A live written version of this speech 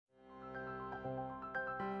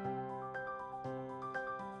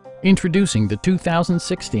Introducing the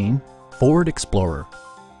 2016 Ford Explorer.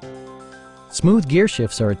 Smooth gear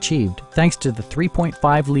shifts are achieved thanks to the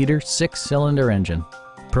 3.5-liter six-cylinder engine,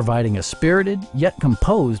 providing a spirited yet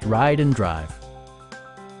composed ride and drive.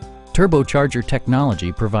 Turbocharger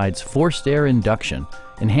technology provides forced air induction,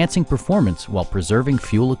 enhancing performance while preserving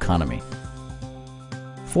fuel economy.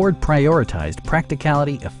 Ford prioritized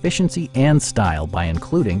practicality, efficiency, and style by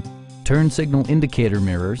including turn signal indicator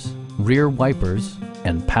mirrors, rear wipers,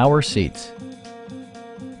 and power seats.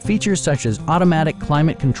 Features such as automatic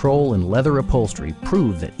climate control and leather upholstery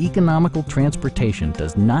prove that economical transportation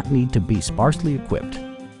does not need to be sparsely equipped.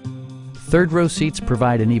 Third-row seats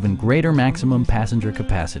provide an even greater maximum passenger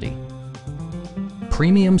capacity.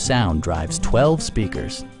 Premium sound drives 12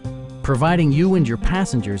 speakers, providing you and your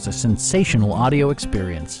passengers a sensational audio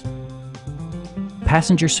experience.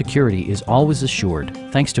 Passenger security is always assured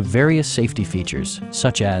thanks to various safety features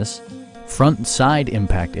such as front and side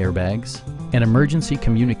impact airbags, an emergency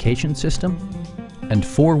communication system, and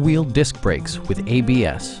four-wheel disc brakes with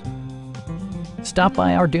ABS. Stop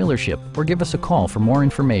by our dealership or give us a call for more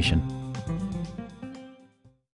information.